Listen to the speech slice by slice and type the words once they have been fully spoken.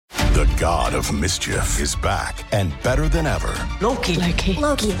The god of mischief is back and better than ever. Loki.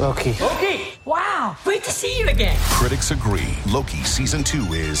 Wow, great to see you again. Critics agree Loki Season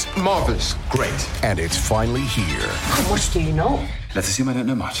 2 is marvelous. Great. And it's finally here. How much do you know? Let's assume I don't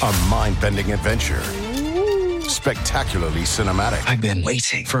know much. A mind-bending adventure. Spectacularly cinematic. I've been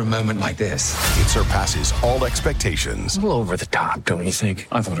waiting for a moment like this. It surpasses all expectations. A little over the top, don't you think?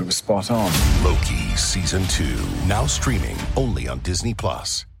 I thought it was spot on. Loki Season 2. Now streaming only on Disney+.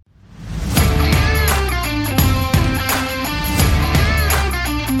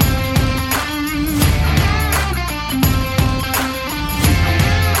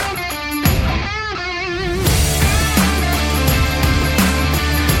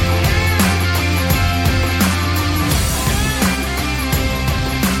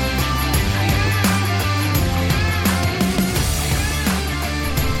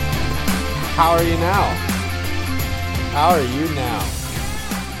 How are you now? How are you now?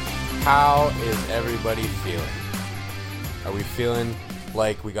 How is everybody feeling? Are we feeling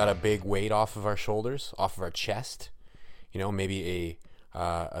like we got a big weight off of our shoulders, off of our chest? You know, maybe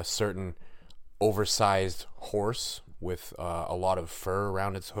a certain oversized horse with a lot of fur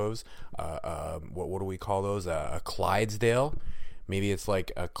around its hooves. What do we call those? A Clydesdale? Maybe it's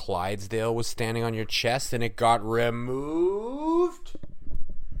like a Clydesdale was standing on your chest and it got removed.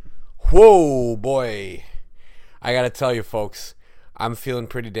 Whoa, boy. I gotta tell you, folks, I'm feeling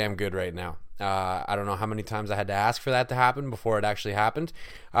pretty damn good right now. I don't know how many times I had to ask for that to happen before it actually happened.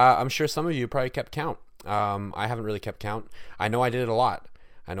 I'm sure some of you probably kept count. I haven't really kept count. I know I did it a lot.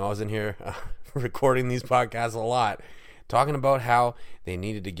 I know I was in here recording these podcasts a lot, talking about how they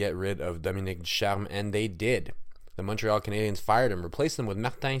needed to get rid of Dominique Ducharme, and they did. The Montreal Canadiens fired him, replaced him with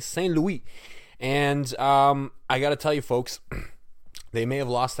Martin Saint-Louis. And I gotta tell you, folks, they may have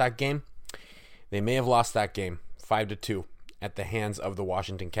lost that game. They may have lost that game 5-2 at the hands of the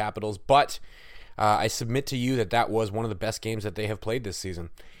Washington Capitals. But I submit to you that was one of the best games that they have played this season.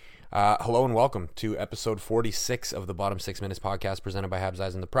 Hello and welcome to episode 46 of the Bottom 6 Minutes podcast presented by Habs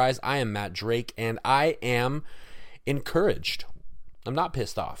Eyes on the Prize. I am Matt Drake and I am encouraged. I'm not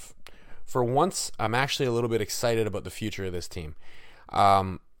pissed off. For once, I'm actually a little bit excited about the future of this team.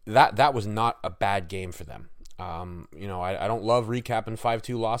 That was not a bad game for them. I don't love recapping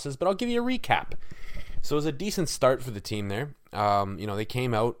 5-2 losses, but I'll give you a recap. So it was a decent start for the team there. They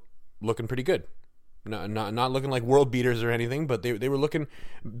came out looking pretty good. Not looking like world beaters or anything, but they were looking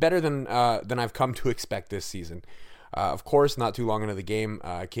better than I've come to expect this season. Of course, not too long into the game,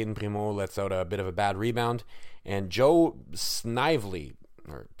 Caden Primo lets out a bit of a bad rebound, and Joe Snively,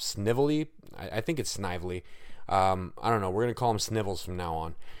 I think it's Snively. I don't know. We're going to call him Snivels from now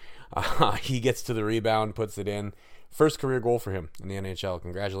on. He gets to the rebound, puts it in. First career goal for him in the NHL.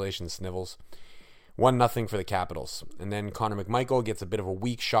 Congratulations, Snivels. 1-0 for the Capitals. And then Connor McMichael gets a bit of a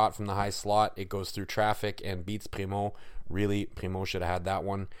weak shot from the high slot. It goes through traffic and beats Primo. Really, Primo should have had that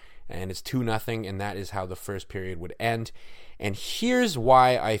one. And it's 2-0, and that is how the first period would end. And here's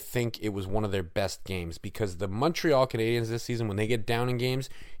why I think it was one of their best games. Because the Montreal Canadiens this season, when they get down in games,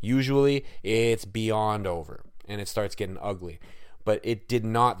 usually it's beyond over. And it starts getting ugly. But it did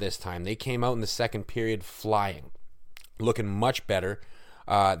not this time. They came out in the second period flying, looking much better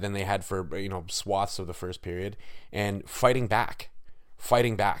than they had for swaths of the first period, and fighting back.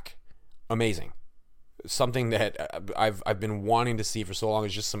 Amazing. Something that I've been wanting to see for so long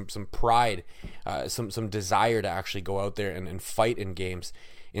is just some pride, some desire to actually go out there and fight in games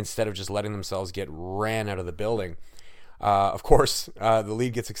instead of just letting themselves get ran out of the building. Of course, the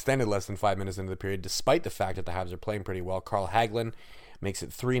lead gets extended less than 5 minutes into the period, despite the fact that the Habs are playing pretty well. Carl Hagelin makes it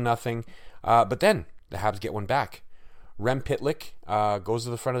 3-0, but then the Habs get one back. Rem Pitlick goes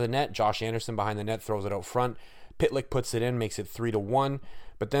to the front of the net. Josh Anderson behind the net throws it out front. Pitlick puts it in, makes it 3-1.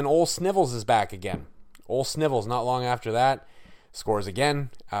 But then Ole Snivels is back again. Ole Snivels, not long after that, scores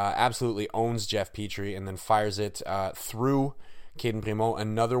again. Absolutely owns Jeff Petrie and then fires it through Caden Primo.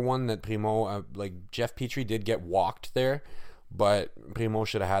 Another one that Primo, Jeff Petrie did get walked there, but Primo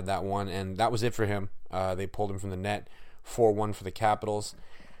should have had that one, and that was it for him. They pulled him from the net. 4-1 for the Capitals.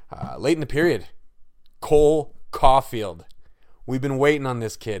 Late in the period, Cole Caulfield. We've been waiting on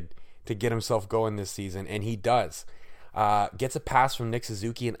this kid to get himself going this season, and he does. Gets a pass from Nick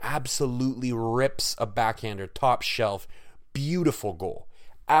Suzuki and absolutely rips a backhander, top shelf. Beautiful goal.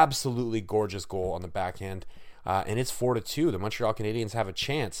 Absolutely gorgeous goal on the backhand. And it's 4-2. The Montreal Canadiens have a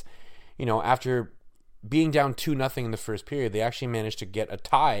chance. After being down 2-0 in the first period, they actually managed to get a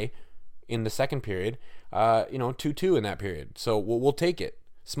tie in the second period. 2-2 in that period. So we'll take it.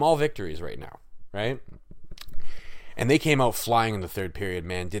 Small victories right now, right? And they came out flying in the third period,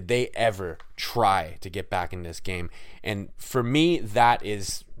 man. Did they ever try to get back in this game? And for me, that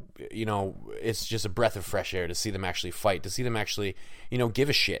is it's just a breath of fresh air to see them actually fight, to see them actually, give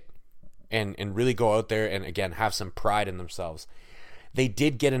a shit and really go out there and, again, have some pride in themselves. They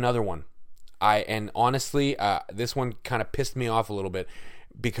did get another one. And honestly, this one kind of pissed me off a little bit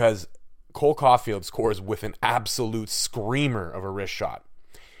because Cole Caulfield scores with an absolute screamer of a wrist shot.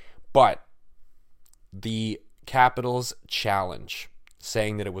 But the Capitals challenge,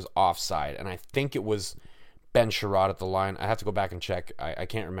 saying that it was offside, and I think it was Ben Sherrod at the line. I have to go back and check. I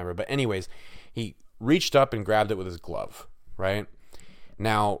can't remember. But anyways, he reached up and grabbed it with his glove, right?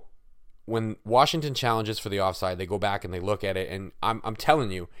 Now, when Washington challenges for the offside, they go back and they look at it, and I'm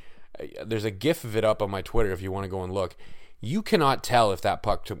telling you, there's a GIF of it up on my Twitter if you want to go and look. You cannot tell if that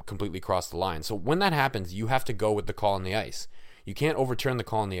puck completely crossed the line. So when that happens, you have to go with the call on the ice. You can't overturn the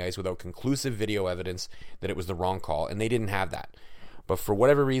call on the ice without conclusive video evidence that it was the wrong call, and they didn't have that. But for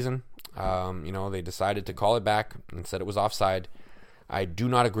whatever reason, they decided to call it back and said it was offside. I do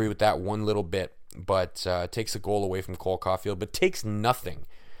not agree with that one little bit, but takes a goal away from Cole Caulfield, but takes nothing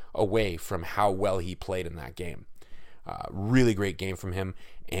away from how well he played in that game. Really great game from him,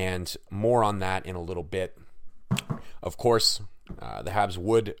 and more on that in a little bit. Of course, the Habs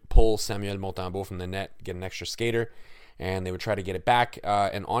would pull Samuel Montembeault from the net, get an extra skater, and they would try to get it back.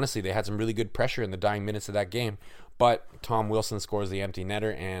 And honestly, they had some really good pressure in the dying minutes of that game. But Tom Wilson scores the empty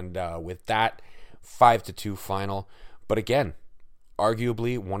netter, and with that, 5-2 final. But again,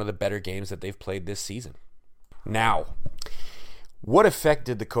 arguably one of the better games that they've played this season. Now, what effect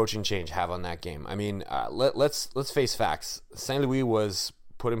did the coaching change have on that game? I mean, let's face facts. St. Louis was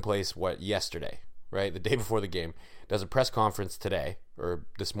put in place, yesterday, right? The day before the game. Does a press conference today, or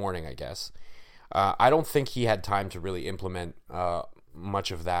this morning, I guess. I don't think he had time to really implement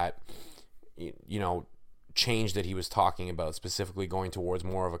much of that, change that he was talking about, specifically going towards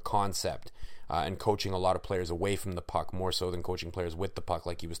more of a concept and coaching a lot of players away from the puck more so than coaching players with the puck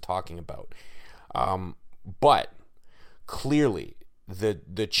like he was talking about. But clearly,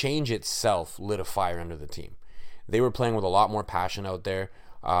 the change itself lit a fire under the team. They were playing with a lot more passion out there.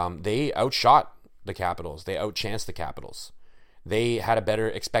 They outshot the Capitals. They outchanced the Capitals. They had a better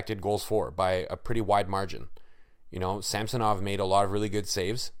expected goals for by a pretty wide margin. Samsonov made a lot of really good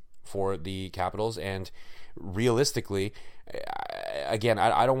saves for the Capitals, and realistically, again,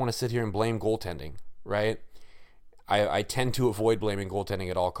 I don't want to sit here and blame goaltending, right? I tend to avoid blaming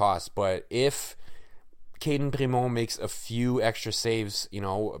goaltending at all costs, but if Caden Primo makes a few extra saves,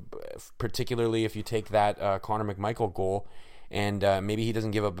 particularly if you take that Connor McMichael goal, and maybe he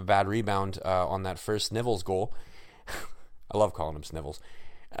doesn't give up a bad rebound on that first Snivels goal. I love calling him Snivels.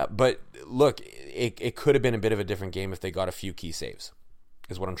 But look, it could have been a bit of a different game if they got a few key saves,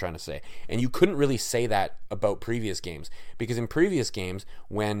 is what I'm trying to say. And you couldn't really say that about previous games, because in previous games,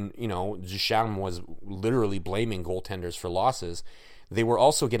 when, Ducharme was literally blaming goaltenders for losses, they were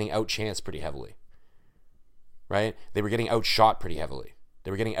also getting outchanced pretty heavily, right? They were getting outshot pretty heavily.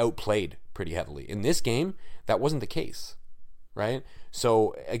 They were getting outplayed pretty heavily. In this game, that wasn't the case, right?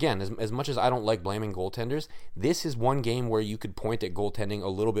 So again, as much as I don't like blaming goaltenders, this is one game where you could point at goaltending a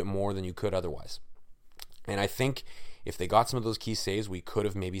little bit more than you could otherwise. And I think if they got some of those key saves, we could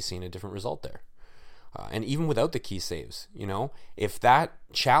have maybe seen a different result there. And even without the key saves, if that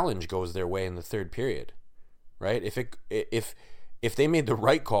challenge goes their way in the third period, right? If they made the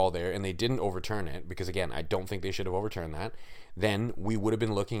right call there and they didn't overturn it, because again, I don't think they should have overturned that, then we would have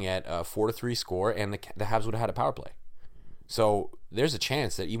been looking at a 4-3 score, and the Habs would have had a power play. So there's a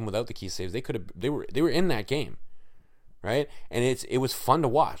chance that even without the key saves, they were in that game, right? And it was fun to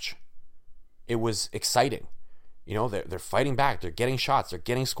watch. It was exciting. They're fighting back. They're getting shots. They're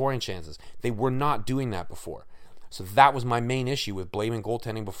getting scoring chances. They were not doing that before. So that was my main issue with blaming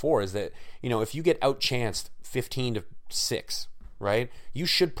goaltending before, is that, if you get outchanced 15-6, right, you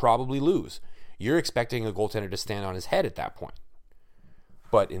should probably lose. You're expecting a goaltender to stand on his head at that point.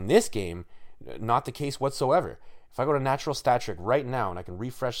 But in this game, not the case whatsoever. If I go to natural stat trick right now, and I can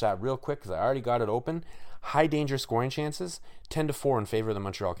refresh that real quick because I already got it open, high danger scoring chances, 10-4 in favor of the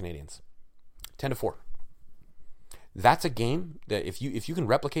Montreal Canadiens. 10-4. That's a game that if you can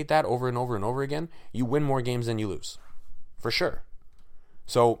replicate that over and over and over again, you win more games than you lose, for sure.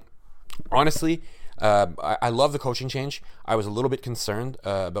 So honestly, I love the coaching change. I was a little bit concerned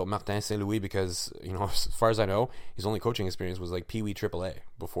about Martin St. Louis because, as far as I know, his only coaching experience was like Pee Wee AAA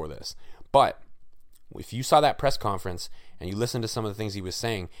before this. But if you saw that press conference and you listened to some of the things he was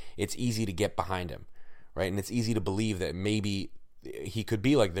saying, it's easy to get behind him, right? And it's easy to believe that maybe he could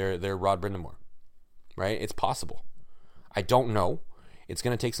be like their Rod Brindamore, right? It's possible. I don't know. It's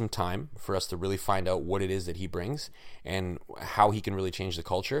going to take some time for us to really find out what it is that he brings and how he can really change the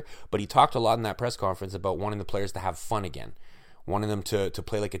culture. But he talked a lot in that press conference about wanting the players to have fun again, wanting them to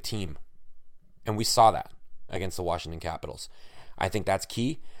play like a team. And we saw that against the Washington Capitals. I think that's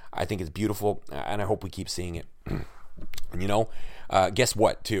key. I think it's beautiful, and I hope we keep seeing it. And guess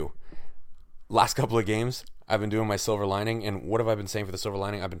what, too? Last couple of games, I've been doing my silver lining, and what have I been saying for the silver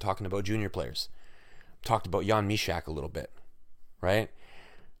lining? I've been talking about junior players. Talked about Jan Mysak a little bit, right?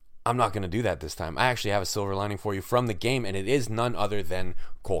 I'm not going to do that this time. I actually have a silver lining for you from the game, and it is none other than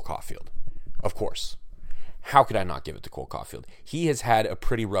Cole Caulfield, of course. How could I not give it to Cole Caulfield? He has had a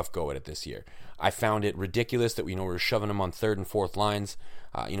pretty rough go at it this year. I found it ridiculous that we were shoving him on third and fourth lines,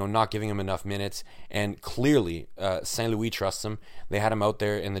 not giving him enough minutes. And clearly, St. Louis trusts him. They had him out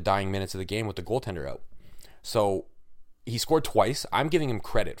there in the dying minutes of the game with the goaltender out. So he scored twice. I'm giving him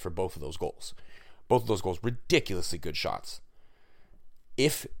credit for both of those goals. Both of those goals, ridiculously good shots.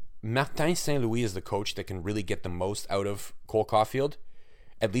 If Martin St. Louis is the coach that can really get the most out of Cole Caulfield,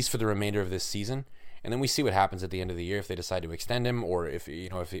 at least for the remainder of this season, and then we see what happens at the end of the year if they decide to extend him, or if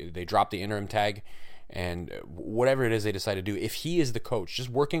they drop the interim tag, and whatever it is they decide to do. If he is the coach, just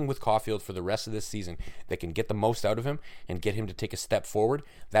working with Caulfield for the rest of this season, that can get the most out of him and get him to take a step forward,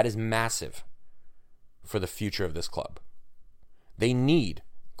 that is massive for the future of this club. They need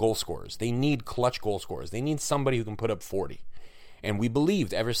goal scorers. They need clutch goal scorers. They need somebody who can put up 40. And we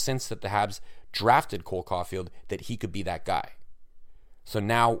believed ever since that the Habs drafted Cole Caulfield that he could be that guy. So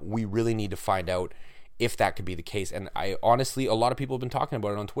now we really need to find out if that could be the case. And I honestly, a lot of people have been talking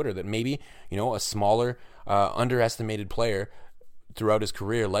about it on Twitter, that maybe, a smaller, underestimated player throughout his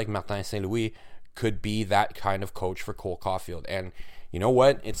career like Martin St. Louis could be that kind of coach for Cole Caulfield. And you know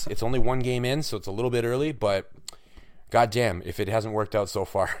what? It's only one game in, so it's a little bit early, but goddamn, if it hasn't worked out so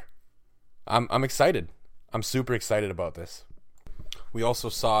far. I'm excited. I'm super excited about this. We also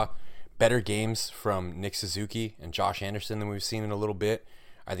saw better games from Nick Suzuki and Josh Anderson than we've seen in a little bit.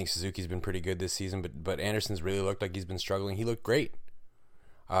 I think Suzuki's been pretty good this season, but Anderson's really looked like he's been struggling. He looked great.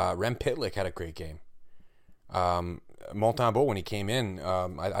 Rem Pitlick had a great game. Montembeault, when he came in,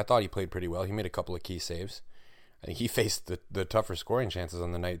 I thought he played pretty well. He made a couple of key saves. I think he faced the tougher scoring chances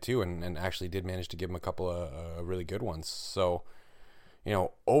on the night too, and actually did manage to give him a couple of really good ones. So,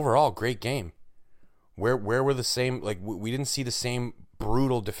 overall, great game. Where were the same, we didn't see the same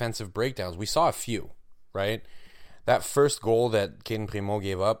brutal defensive breakdowns. We saw a few, right? That first goal that Caden Primo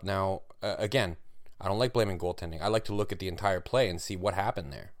gave up, now, again, I don't like blaming goaltending. I like to look at the entire play and see what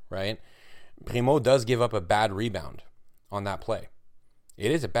happened there, right? Primo does give up a bad rebound on that play.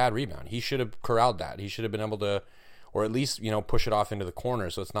 It is a bad rebound. He should have corralled that. He should have been able to, or at least, push it off into the corner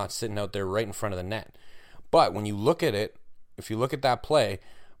so it's not sitting out there right in front of the net. But when you look at it, if you look at that play,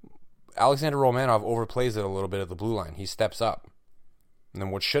 Alexander Romanov overplays it a little bit at the blue line. He steps up. And then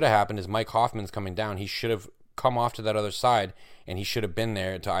what should have happened is Mike Hoffman's coming down. He should have come off to that other side, and he should have been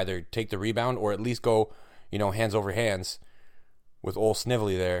there to either take the rebound or at least go, hands over hands with Ole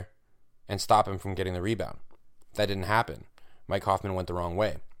Snively there and stop him from getting the rebound. That didn't happen. Mike Hoffman went the wrong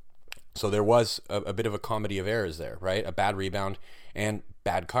way. So there was a bit of a comedy of errors there, right? A bad rebound and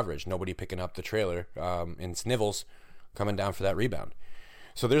bad coverage. Nobody picking up the trailer, and Snivels coming down for that rebound.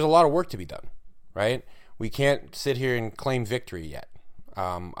 So there's a lot of work to be done, right? We can't sit here and claim victory yet.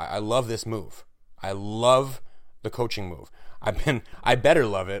 I love this move. I love the coaching move. I better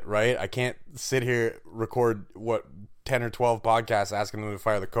love it, right? I can't sit here, record 10 or 12 podcasts asking them to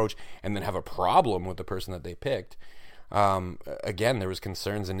fire the coach and then have a problem with the person that they picked. Again, there was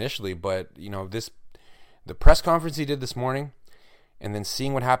concerns initially, but the press conference he did this morning, and then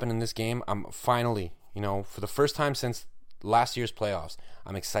seeing what happened in this game, I'm finally, for the first time since last year's playoffs,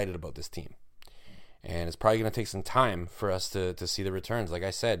 I'm excited about this team. And it's probably going to take some time for us to see the returns. Like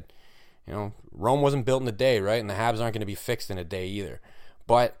I said, Rome wasn't built in a day, right? And the Habs aren't going to be fixed in a day either.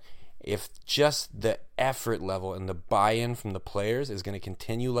 But if just the effort level and the buy-in from the players is going to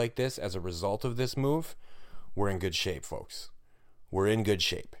continue like this as a result of this move, we're in good shape, folks. We're in good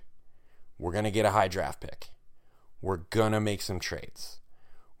shape. We're going to get a high draft pick. We're going to make some trades.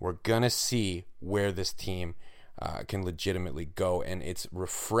 We're going to see where this team can legitimately go. And it's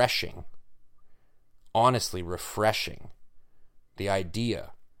refreshing, honestly refreshing, the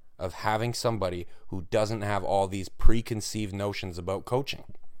idea of having somebody who doesn't have all these preconceived notions about coaching,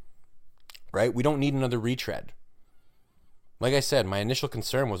 right? We don't need another retread. Like I said, my initial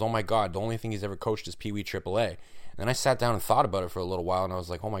concern was, oh my God, the only thing he's ever coached is Pee Wee AAA. And then I sat down and thought about it for a little while, and I was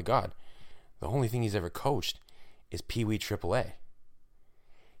like, oh my God, the only thing he's ever coached is Pee Wee AAA.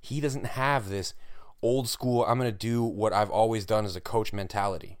 He doesn't have this old school, I'm going to do what I've always done as a coach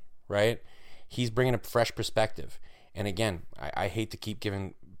mentality, right? He's bringing a fresh perspective. And again, I hate to keep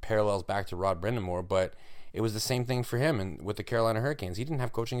giving parallels back to Rod Brindamore, but it was the same thing for him and with the Carolina Hurricanes. He didn't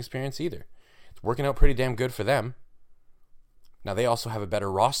have coaching experience either. It's working out pretty damn good for them. Now, they also have a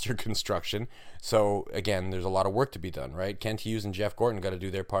better roster construction. So, again, there's a lot of work to be done, right? Kent Hughes and Jeff Gorton got to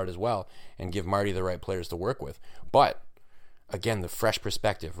do their part as well and give Marty the right players to work with. But, again, the fresh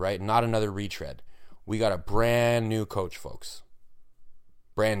perspective, right? Not another retread. We got a brand new coach, folks.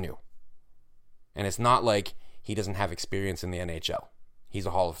 Brand new. And it's not like he doesn't have experience in the NHL. He's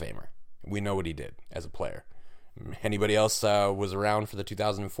a Hall of Famer. We know what he did as a player. Anybody else was around for the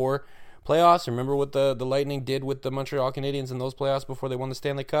 2004 playoffs? Remember what the Lightning did with the Montreal Canadiens in those playoffs before they won the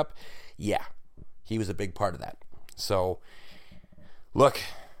Stanley Cup? Yeah, he was a big part of that. So, look,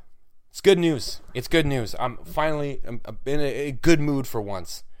 it's good news. It's good news. I'm in a good mood for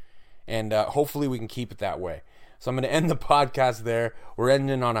once. And hopefully we can keep it that way. So I'm going to end the podcast there. We're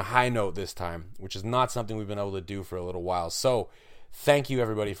ending on a high note this time, which is not something we've been able to do for a little while. So thank you,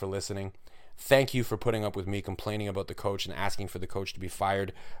 everybody, for listening. Thank you for putting up with me complaining about the coach and asking for the coach to be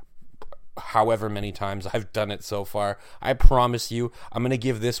fired however many times I've done it so far. I promise you, I'm going to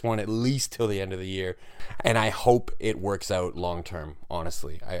give this one at least till the end of the year. And I hope it works out long term,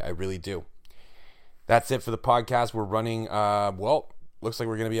 honestly. I really do. That's it for the podcast. We're running, looks like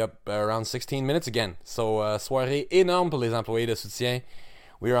we're going to be up around 16 minutes again. So, soirée énorme pour les employés de soutien.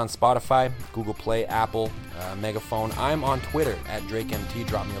 We are on Spotify, Google Play, Apple, Megaphone. I'm on Twitter at DrakeMT.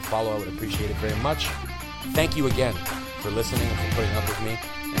 Drop me a follow. I would appreciate it very much. Thank you again for listening and for putting up with me.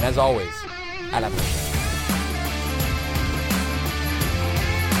 And as always, à la prochaine.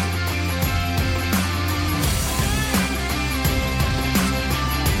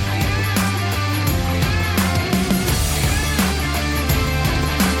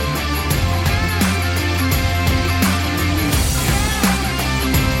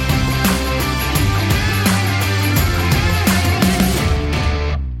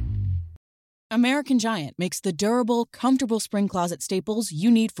 American Giant makes the durable, comfortable spring closet staples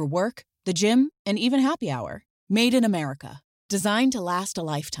you need for work, the gym, and even happy hour. Made in America. Designed to last a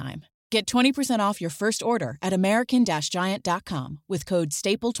lifetime. Get 20% off your first order at american-giant.com with code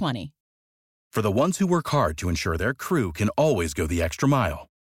STAPLE20. For the ones who work hard to ensure their crew can always go the extra mile,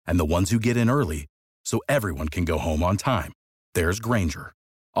 and the ones who get in early so everyone can go home on time, there's Grainger,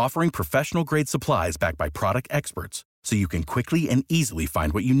 offering professional-grade supplies backed by product experts so you can quickly and easily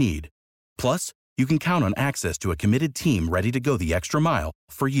find what you need. Plus, you can count on access to a committed team ready to go the extra mile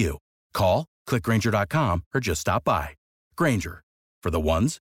for you. Call, click Grainger.com, or just stop by. Grainger, for the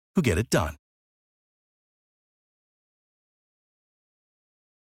ones who get it done.